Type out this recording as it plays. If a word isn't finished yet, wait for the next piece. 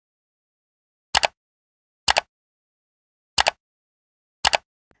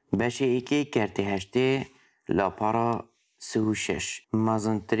باشه ایکی کرتی هشته لاپارا سوشش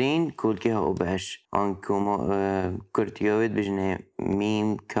مازنترین کلکه هاوبش آنکوما کرتیاوید بجنه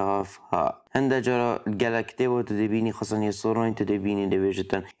م.ک.ه هنده جارا گلکته و تدبینی خصانی صوران تدبینی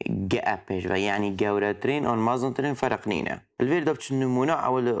دویجتن گأپش و یعنی گورترین آن مازنترین فرق نینه الویر دابچ نمونه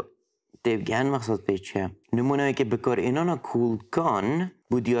اول تبگان مقصد پیچه نمونه که بکار اینانا کولکان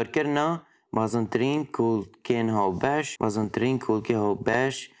بودیار کرنا مازنترین کولکه هاوبش مازنترین کولکه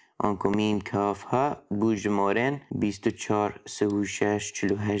هاوبش آنکو م.ک.ه بو جمارن 24 36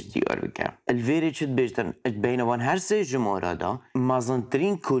 48 دیار بکر الویری چید بیشتن بین وان هر سه جماره دا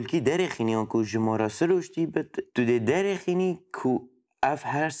مازنترین کلکی درخینی آنکو جماره سروشتی بد تو ده درخینی کو اف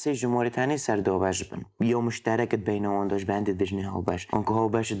هر سه جماره تانی سر دابش بن یا مشترکت بین وان داشت بندت بجنه هاوبش آنکو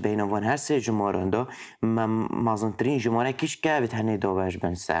هاوبشت بین وان هر سه جماره دا مازنترین جماره کش که به تانی دابش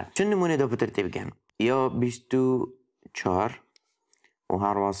بن سر چون نمونه دا بترتیب گم یا 24 و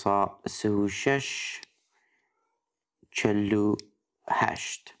هر واسا 36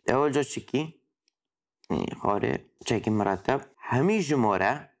 48 اول جا چکی خاره چکی مرتب همی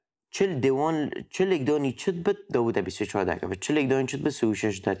جماره چل اگدانی چد بد داوده 24 در کبه چل اگدانی چد بد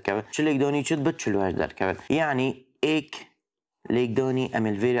 36 در کبه چل اگدانی چد بد 48 در کبه یعنی ایک لگدانی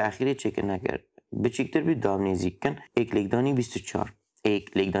امل ویر اخیری چکر نکرد بچکتر بید دام نزیک کن ایک لگدانی 24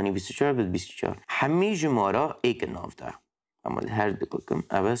 ایک لگدانی 24 بد 24 همی جماره ایک ناف دار اما هر دکم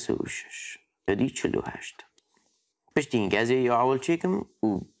اول 36 دادی 48 پشتی این گازه یا اول چکم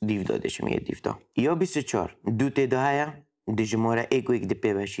و دیو داده شم یه دیو دا یا 24 دو تدایا دی جماره ایک و ایک دی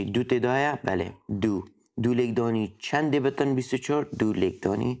پی باشی دو تدایا بله دو لگدانی چند بتن 24 دو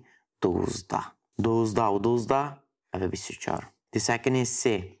لگدانی 12 و 12 اول 24 دی سکنه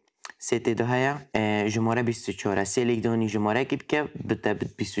سه تدایا جماره 24 سه لگدانی جماره کی بکه بتا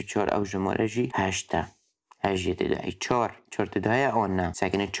 24 او جماره جی 8 هجی تدایی 4 تدایی آن نه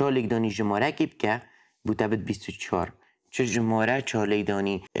سکنه 4 لگدانی جماره کی بکه بوده بد 24 چه جماره 4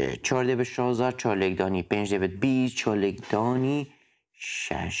 لگدانی 4 ده به 16 4 لگدانی 5 ده به 20 4 لگدانی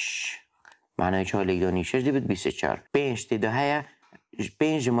 6 معنی 4 لگدانی 6 ده به 24 5 تدایی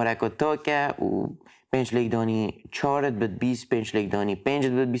 5 جماره که تا که و 5 لگدانی 4 ده به 20 5 لگدانی 5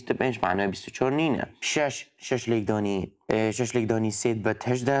 ده به 25 معنی 24 نینه 6 لگدانی 3 به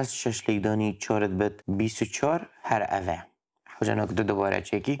 18 6 لگدانی 4 به 24 هر اوه حاجه که دوباره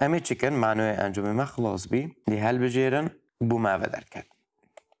چکی همه چکن معنی انجام ما خلاص بی دی حل بجیرن بو ما در کرد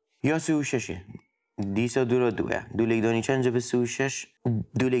یا 36 دیسا دو را دو لگدانی چند به 36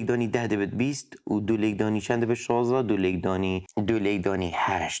 دو لگدانی 10 به 20 و دو لگدانی چند به 16 دو لگدانی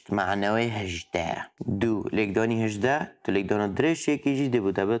 8 معنی 18 دو لگدانی 18 دو لگدانی درش یکی جی ده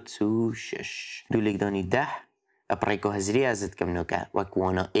بوده به 36 دو لگدانی 10 پرایکو هزری ازت کم نکه وک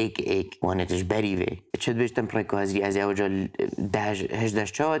وانا ایک وانا تجبری وی چد بیشتن پرایکو هزری از اوجا 18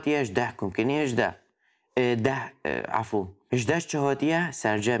 چهاتیه 18 کم کنی 18 عفو 18 چهاتیه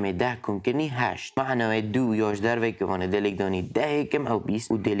سرجمه 10 کم کنی 8 معنی دو یاش در وی که وانا دلگدانی 10 کم او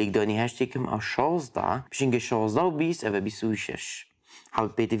 20 و دلگدانی 8 کم او 16 بشینگه 16 و 20 او 26 حاول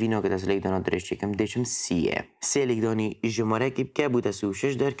پیت وینا که دست لگدانا درش چکم دیشم سه لگدانی جماره کی بکه بوده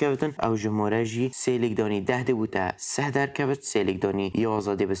 36 در کبتن او جماره جی سه لگدانی 10 ده بوده 3 در کبت سه لگدانی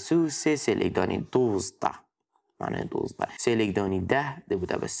 11 ده به 33 سه لگدانی 12 معنی 12 سه لگدانی 10 ده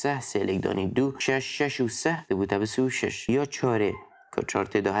بوده به 3 سه لگدانی 2 6 و 3 ده بوده به 36 یا 4 که 4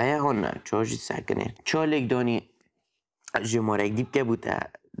 ده های آن نه 4 جی سکنه 4 لگدانی جماره کی بکه بوده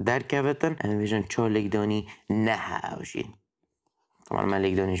در کبتن اما بیشن 4 لگدانی نه اوشین طبعا من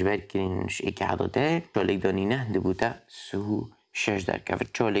لگدانیش برکرینش ایک عدده 4 لگدانی نه ده بوده 36 در کفر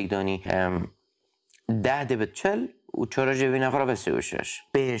 4 لگدانی 10 ده به 40 و 4 جوی نفره به 36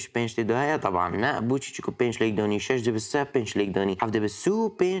 5 ده های طبعا نه بوچی چکو 5 لگدانی 6 ده به 3 5 لگدانی 7 ده به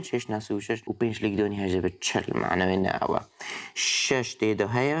 35 6 نه 36 و 5 لگدانی 8 ده به 40 معنی نه و 6 ده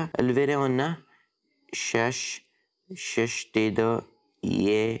های الویره آن نه 6 ده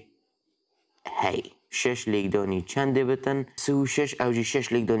یه هی 6 لگدانی چنده بتن 36 اوجی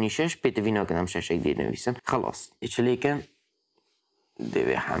 6 لگدانی 6 پیت وینا کنم 6 دیر نویسم خلاص چلیکن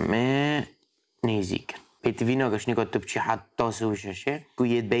دوی همه نیزیکن پیت وینا کش نگاه تب چی حتی 36 که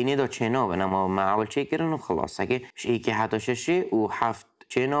یه بینه دا چنا بن اما معاول چه کرن و خلاص اگه ایکی حتی 6 و 7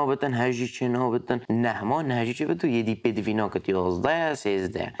 چنا بتن هجی چنا بتن نه ما نهجی چه بتو یه دی پیت وینا کت 11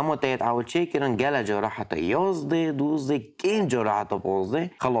 13 اما تایت عاول چه کرن گل جارا حتی 11 12 کین جارا حتی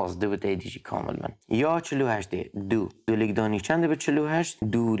 15 خلاص دو تایدیجی کامل من یا 48 دو لگدانی چند به 48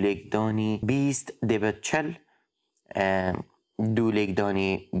 دو لگدانی 20 ده به 40 دو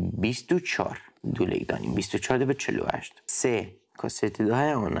لگدانی 24 دو لگدانی 24 ده به 48 3 کاسێتی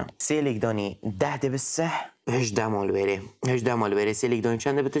داهەیەوەە سێلێکدانی 10 دەبێت 18 مال وێرێ 18 مال وێرێ سێلێکدانی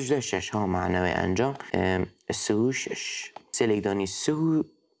چەند دەبێت 6 ها معنەوەی ئەنجام 36 سێلێکدانی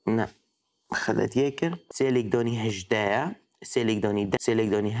نه خەلەتیە کرد سێلێکدانی 18 سێلێکدانی 10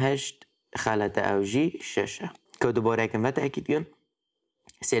 سێلێکدانی 8 خەلەتە ئەوژی 6 کە دووبارەکەم بە تاکیدگەن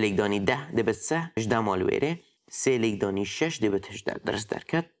سێلێکدانی 10 دەبێت 18 مال وێرێ سێلێکدانی 6 دەبێت 18 دەست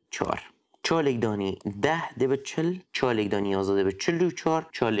دەرکەت 4 چالێکدانی 10 دەبێت 40 چالێکدانی 11 دەبێت 44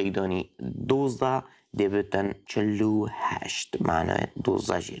 چالێکدانی 12 دەبێتن 48 معنای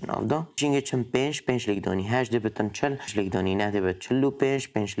 12 ژیر ناودا چینگە چەند 5 لێکدانی 8 دەبێتن 40 لێکدانی 9 دەبێت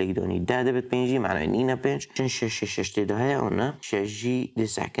 45 لێکدانی 10 دەبێت 5 معنای نینە 5 چەند 6 تێدا هەیە ئەوە 6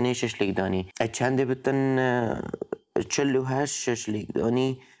 دەسەکنەی 6 لێکدانی چەند دەبێتن 48 6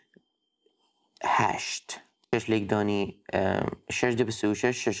 لێکدانی 8 6 لێکدانی 6 دەبێت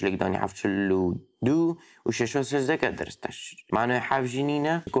 36 6 لێکدانی 72 و 6 دەکات دەرستە معنای 7 ژی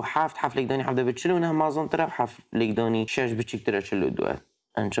نینە و 7 لێکدانی 7 دەبێت 49 مازنترە 7 لێکدانی 6 بچیکترە 42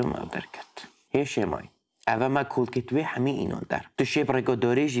 ئەنجام ئەو دەرکەت هێشێمای ئەوە ما کۆلکێتوێ هەمی ئینۆ دەر تو شێ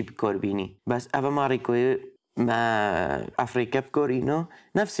ڕێکۆدۆرێژی بکۆربینی بەس ئەوە ما ڕێکۆی ما ئەفریکە بکۆرینۆ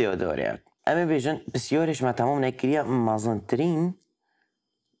نەفسیەوە دۆرێت ئەمە بێژن پرسیارێش ما تەمام نەکریە مازنترین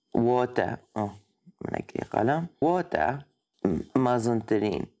واتە منەکری قەلەم واتە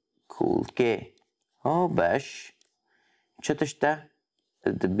مەزنترین کولکێ هاوبەش چ تشتە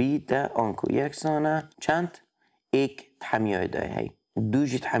دبیتە ئەنکو یەکسانە چەند ئێک تحەمیۆدای هەی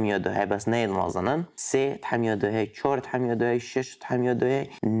دووژی تحەمیۆدای هەی بەس نەیل مازنن سێ تحەمیۆدای هەی چۆر تحەمیۆدای شش تحەمیۆدای هەی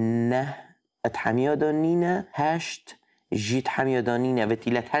نە تحەمیۆدا نینە هەشت جیت هەمیۆدانینە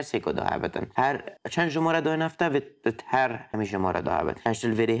وەتیلەت هەر سێکۆدا هەبەتن هەر چەند ژمارە دای نەفتە وێت هەر هەمی ژمارەدا هەبێت هەشت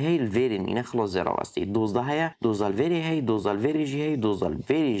الڤێرێ هەی الڤێرێ نینە خڵۆ زێڕەوەستی 12 هەیە 12 الڤێرێ هەی 12 الڤێرێژی هەی 12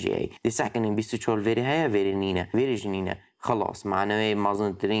 الڤێرێژی هەی دیسەکنین 24 الڤێرێ هەیە وێرێ نینە وێرێژی نینە خلاص معنەوەی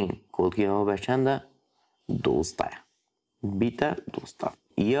مازنترین کۆلکی هاوبەش چەندە 12 بیتە 12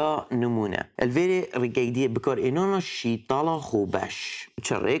 یا نمونە الڤێرێ ڕێگەیدیە بکار ئێنۆنە شیتاڵە هاوبەش چ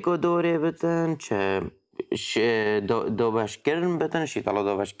ڕێکۆ دۆرێ بتن چ دۆبەشکردن بتن شیتاڵە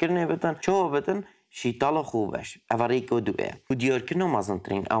دۆبەشکردنێ بتن چۆ بتن شیتاڵە هاوبەش ئەوە ڕێکۆ دوێ و دیارکردنەوە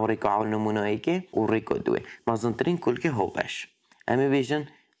مازنترین ئەو ڕێکۆ ئەو نمونەیەکێ و ڕێکۆ دوێ مازنترین کۆلکی هاوبەش ئەمە بێژن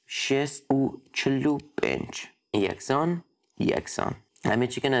 45 یەکسان ئەمە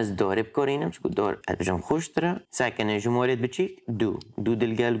چیکەن ئەس دۆرێ بکۆرینم چکو دۆر ئەبژم خۆشترە ساکەنە ژمارێت بچیک دوو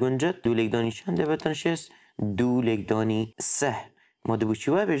دلگەل گونجت دوو لێکدانی چەند دەبێتن 6 دوو لێکدانی 3 ما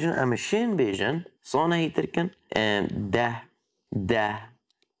دەبووچیوە بێژن ئەمە شێن بێژن سۆنەهی ترکن 10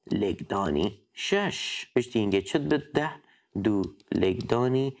 لێکدانی 6 پشتی هینگە چت بێت 10 دوو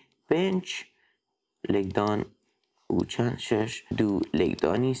لێکدانی 5 لێکدان و چەند 6 دوو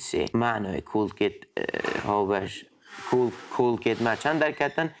لێکدانی 3 معنای کۆلکێت هاوبەش کۆلکێت ما چەند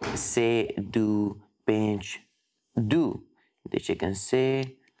دەرکەتن 3 2 5 2 دەچێکن 3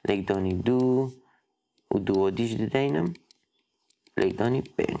 لێکدانی 2 و دووە دیش دەدەینم لێکدانی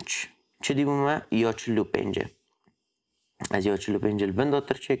 5 چ دیبوومە یا 45 ئەس یا 45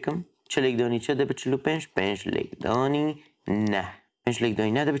 بنداتر چێکم چ لێکدانی چە دەبێت 45 5 لێکدانی نه 5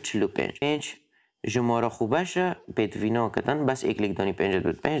 لێکدانی نه دەبێت 45 ژمارە خوبەشە پێتڤینەوەکەتەن بەس ئێک لێکدانی 5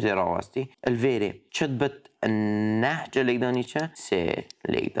 دەبێت 5 دێڕاوەستی الڤێرێ چت بێت نه چە لێکدانی چە 3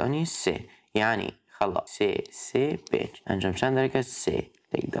 لێکدانی 3 یعنی خەڵا 3 5 ئەنجام چەند دەرەکەت 3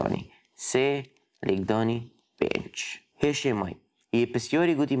 لێکدانی 3 لێکدانی 5 هێشێمای یه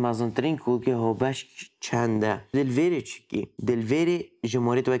پرسیاری گوتی مەزنترین کۆلکی هاوبەش چەندە دلڤێرێ چکی دلڤێرێ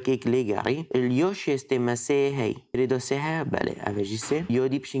ژمارێت وەکێک لێگەڕی یا شێستێمە سێ هەی وێرێدا سێ هەیە بەلێ ئەڤەژی سێ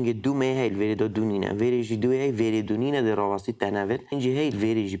یادی پشینگە دوومێ هەی وێرێدا دوو نینە وێرێژی دوێ هەی وێرێ دوو نینە دێڕاوەستی تەنەوێت پێنجی هەی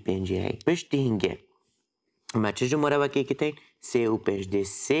وێرێژی پێنجی هەی پشتی هینگە ئەمە چ ژمارە وەکێکتەین 3 و 5 دێ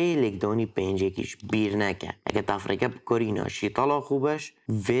 3 لێکدانی 5ێکیش بیر نەکە ئەگە تافرەکە بکۆرینە شیتاڵە هاوبەش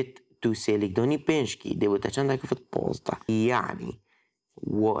وێت تو سێ لێکدانی 5 کی دەبێتە چەند دەکەفت 15 یعنی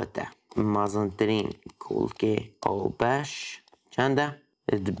واتە مەزنترین کۆلکێ هاوبەش چەندە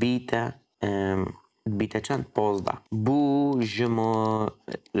بیتە چەند 15 بوو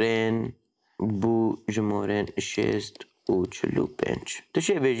ژمارێن 6 و 45 تو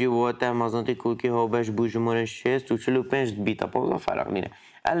شێ بێژی واتە مەزنترین کۆلکی هاوبەش بوو ژمارێن 6 و 45 بیتە 15 فەرق نینە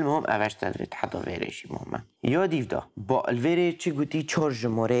المهم ئەڤەش دەدرێت حتا وێرێژی مهمە یادیڤدا با الڤێرێ چی گوتی 4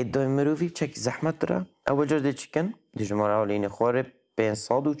 ژمارەیە دای مرۆڤی چەکی زەحمەترە ئەوە جار دێ چیکەن دی ژمارە ئەولینە خوارێ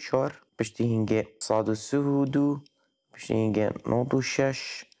 504 پشتی هینگە 132 پشتی هینگە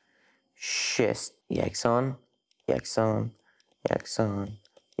 96 6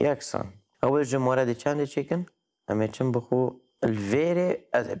 یەکسان ئەوە ژمارە دی چەند دێ چیکەن ئەمە چەند بخۆ الڤێرێ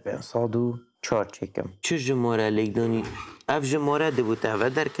ئەدە 504 4 چکم چه ژماره لێکدانی ئەف ژمارە دەبووتەوە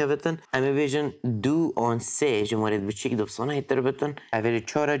دەرکەوتن ئەمە بێژن 2 آن 3 ژمارەت بچێک دەبسانە هێتر بتن ئەوێری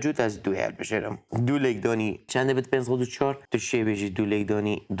 4 جووت ئەس 2 هەڵبژێرم 2 لێکدانی چەندە بێت 504 تو شێ بێژی 2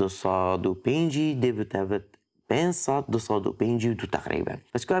 لێکدانی 205 دەبووتەوە 500 205 2 تقریبا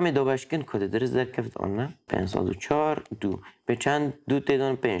بس که همه دو باشکن کد درست در کفت آن نه 504 2 به چند 2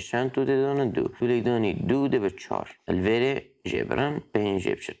 تدان 5 چند 2 تدان 2 2 لیدانی 2 ده به 4 الوره جبران 5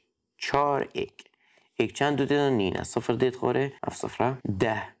 جب شد 4 1 چند 2 تدان نینه 0 دید خوره اف 0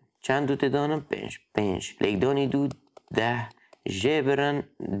 10 چند 2 تدانم 5 لیدانی 2 10 جبران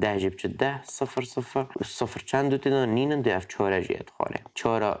 10 جب شد 10 0 0 چند 2 تدان نینه 2 اف 4 جید خوره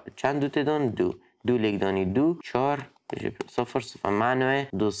 4 چند 2 تدان 2 2 لێکدانی 2 4 0 معنوێ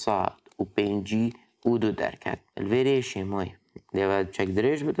 205 و 2 دەرکات الوێرێ شێمای دەوێت چەک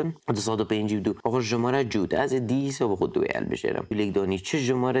درێژ بدەن 205 و 2 ئەوە ژمارە جووت ئازێ دیسە بە خۆ دوێ هەڵبژێرم لێکدانی چ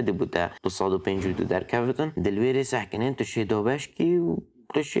ژمارە دەبووتە 205 و 2 دەرکەوتن دەلوێرێ سەحکەنێن تو شێ دۆبەشکی و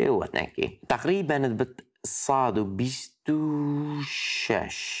تو شێ وەتنەکی تقریبەنت بت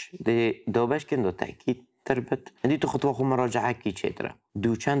 126 دۆبەشکن دو تاکید تربت هدي تو خطوة خو مراجعة كي تشترا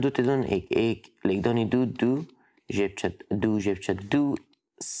دو چند دو تدون ايك ليكداني دو جبشت دو جبشت دو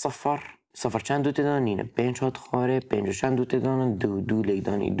 0 چند دو تدون نينه 5 هات خاره 5 چند دو تدون دو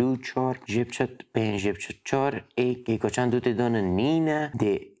ليكداني دو 4 جبشت 5 جبشت 4 ايك چند دو تدون نينه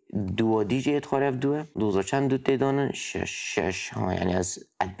دي دو دیجه ات خاره دو دوزا چند دو تدون 6 ها يعني از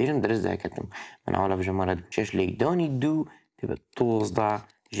ادبيرم درست داكتم من اولا بجمارة 6 ليكداني دو تبقى 12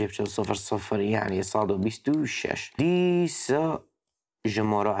 جبت 0 يعني 126 دیسا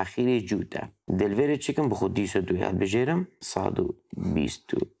ژماره اخیری جوته دلویره چکم بخود دیسا دو یاد بجیرم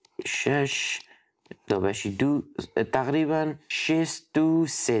 126 دابشی دو تقریبا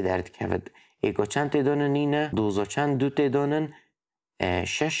 63 درد کفت ایکا چند تدانن نینه دوزا چند دو تدانن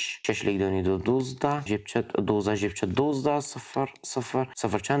 6 لیکدانی 12 جبت 12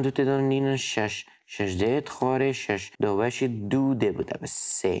 0 چند دو تدانن نینه 6 دید خاره 6 دوباشی 2 ده بوده به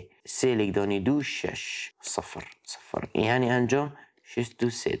 3 لیکدانی 2 6 0 یعنی انجام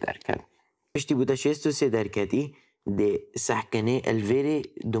 63 درکد پشتی بوده 63 درکدی ده سحکنه الویری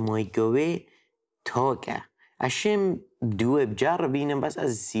دمایگوه تاگه اشیم دوه بجربینم بس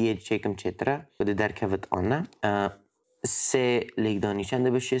از سیه چکم چتره بوده درکوت آنه 3 لیکدانی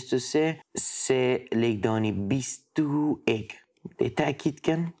چنده به 63 3 لیکدانی 21 ده تأکید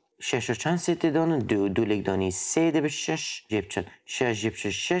کن 6 چند سه تدانن 2 لیکدانی 3 ده به 6 جبچن 6 جبچن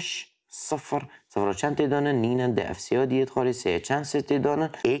 6 0 چند تدانن نینن ده افسیا دیت خواهی 3 چند سه تدانن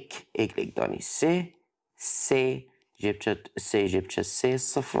 1 لیکدانی 3 جبچن 3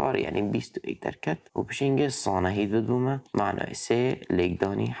 0 یعنی 21 درکت و بشینگه سانه هید بدومه معنای 3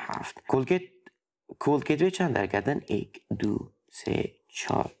 لیکدانی 7 کولکت به چند درکتن 1 2 3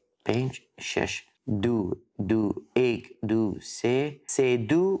 4 5 6 2 1 2 3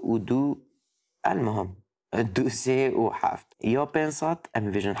 2 و 2 المهم 2 3 و 7 یا 500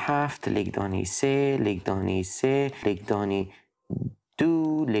 اما بجن 7 لیکدانی 3 لیکدانی 3 لیکدانی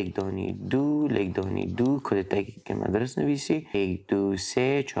 2 لیکدانی 2 کد تاکی که مدرس نویسی 1 2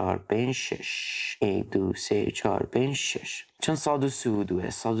 3 4 5 6 1 2 3 4 5 6 چند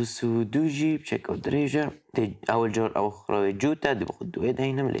 132 جیب چک و دریجه اول جار او خراوی جوتا دی بخود دوه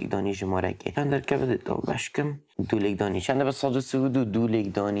دینم لیکدانی شماره که چند در کبه دا بشکم 2 لیکدانی چند به 132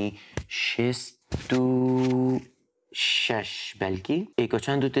 لیکدانی 6 بلکی ایکا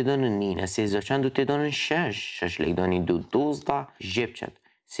چند دو تدان نینه 13 چند دو تدان 6 لیکدانی 12 جب چد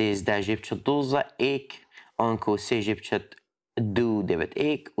 13 جب چد 12 1 آنکو 3 جب چد 2 دبت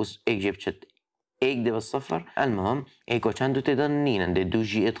 1 و 1 جب چد 1 دبت 0 المهم ایکا چند دو تدان نینن ده 2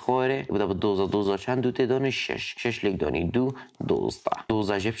 جی اتخواره و دبت 12 چند دو تدان 6 لیکدانی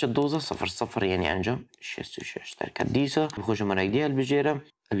 12 جب چد 12 0 یعنی انجام 66 درکت دیسا بخوش مرک دیل بجیرم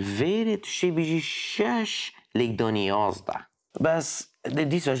الویره توشی بیجی 6 لیکدانی 11 بس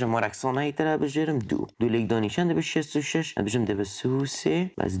دیسا جمارک سانه تره بجیرم 2 لیکدانی چند به 66 بجم ده به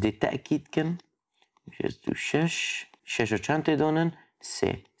 3 بس ده تأکید کن 66 6 چند تدانن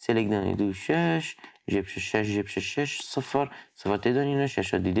 3 لیکدانی 2 6 جب 6 0 تدانین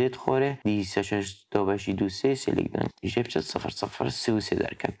 6 دیده خوره دیسا 6 دابشی 2 3 لیکدانی جب 0 3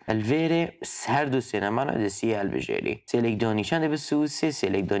 درکن الویره هر دو سه نمانه ده 3 البجیری 3 لیکدانی چند به 3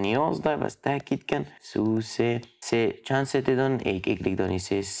 لیکدانی 11 بس تأکید کن 3 چند سه تدان 1 لیکدانی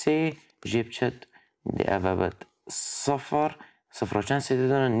 3 جب چد ده اوابد 0 چند سه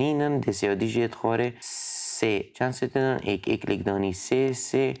تدان نینن ده سیادی جید خوره 3 چند سه تدان 1 لیکدانی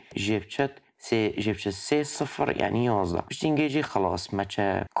 3 جب چد 3 0 یعنی 11 بشتین گیجی خلاص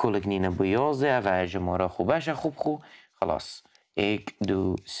مچه کلک نینه بو 11 و جماره خوبش خوب خلاص 1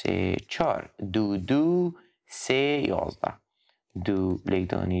 2 3 4 2 2 3 11 2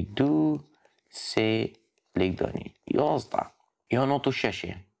 لگدانی 2 3 لگدانی 11 یا نوتو 6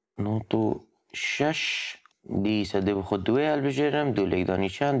 نوتو 6 دی سده بخود دوی هل بجرم دو لگدانی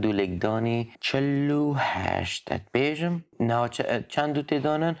چند دو لگدانی 48 بیجم نه چند دو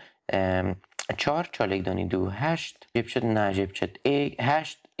تدانن 4 لگدانی 2 8 جب شد نه جب شد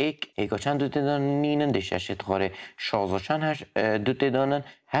 8 ایک چند دو تدانن نینن ده 6 تخواره 16 چند دو تدانن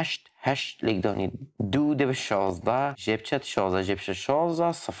 8 لگدانی 2 ده به 16 جب شد 16 جب شد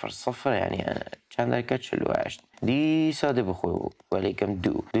 16 0 یعنی چند درکت 48 دی ساده بخواه ولی کم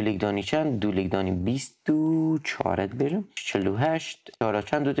دو لگدانی چند دو لگدانی 24 بیرم 48 4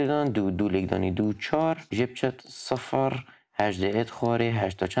 چند دو تدانن دو لگدانی 2 4 جب شد 0 8 ده خواره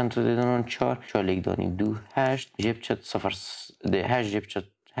 8 چند دو تدانن 4 لگدانی 2 8 جب شد 0 ده 8 جب شد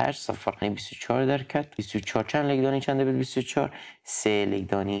 8 0 یعنی 24 درکت 24 چند لگدانی چند به 24 3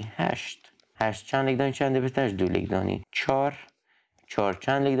 لگدانی 8 چند لگدانی چند به 8 2 لگدانی 4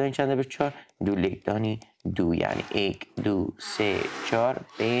 چند لگدانی چند به 4 2 لگدانی 2 یعنی 1 2 3 4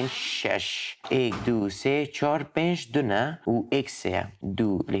 5 6 1 2 3 4 5 2 نه و x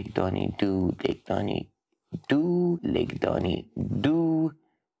 2 لگدانی 2 لگدانی 2 لگدانی 2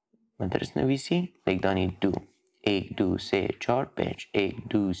 مدرس نویسی لگدانی 2 1 2 3 4 5 1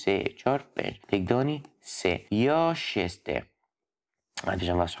 2 3 4 5 لگدانی 3 یا 6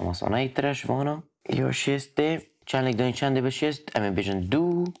 بیشم واسه شما سانه ترش وانا یا 6 چند لگدانی چنده به 6 اما بیشن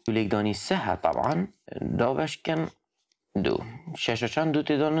 2 لگدانی 3 طبعا داوش کن 2 6 چند دو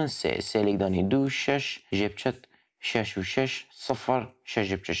تدانن 3 لگدانی 2 6 جب چد 6 و 6 0 6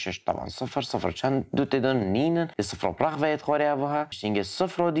 جب چد 6 طبعا 0 چند دو تدانن نینن ده 0 براغ وید خواره اوها اینگه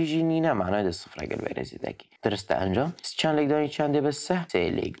 0 دیجی نینه معنای ده 0 اگر برزیده کی درسته انجام چند لگدانی چنده به 3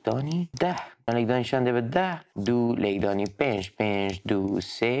 لگدانی 10 چند لگدانی چنده به 10 2 لگدانی 5 2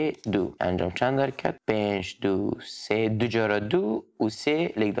 3 2 انجام چند درکت 5 2 3 2 جارا 2 و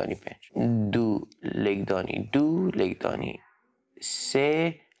 3 لگدانی 5 2 لگدانی 2 لگدانی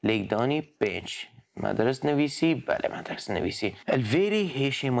 3 لگدانی 5 مدرس نویسی بله مدرس نویسی الویری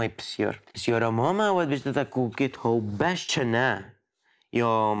هیشه مای بسیار مهمه و بجده کولکه هاوبش چنه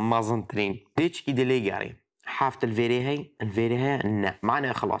یا مازنترین ديش كي دليجاري حافت الفيري هي نا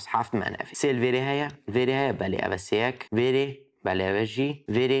معنى خلاص حافت معنى في سي الفيري هي بالي أبسيك فيري بالي أبجي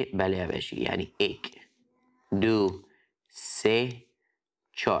فيري بالي أبجي يعني 1 2 3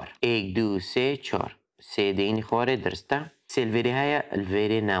 4 1 2 3 4 سه دینی خواره درسته سه الفيري هي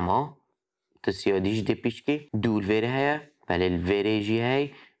الفيري نما تسياديش دي بيشكي دو الفيري هي بالي الفيري جي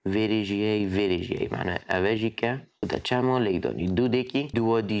هي معنى أبجي كا وده چما لگدانی دو دکی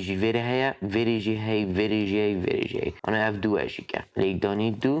دو دیجی وری جی هی انا اف دو اجی که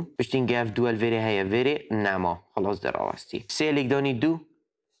لگدانی دو بشتین گف دو الوری هی وری نما خلاص در آواستی سه لگدانی دو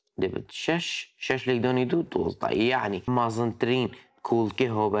دبت 6 لگدانی دو 12 یعنی مازنترین کولکه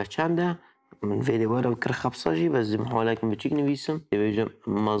هاوبش چنده من ڤیدیوا رو کر خبصاجی و زم حالک بچیک نویسم بجم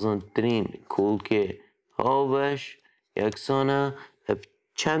مازنترین کولکه هاوبش یکسانه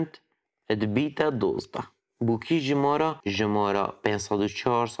چند ادبیتا 12 بوکی جمارا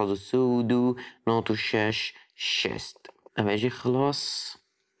 504 132 96 6 اما اجي خلاص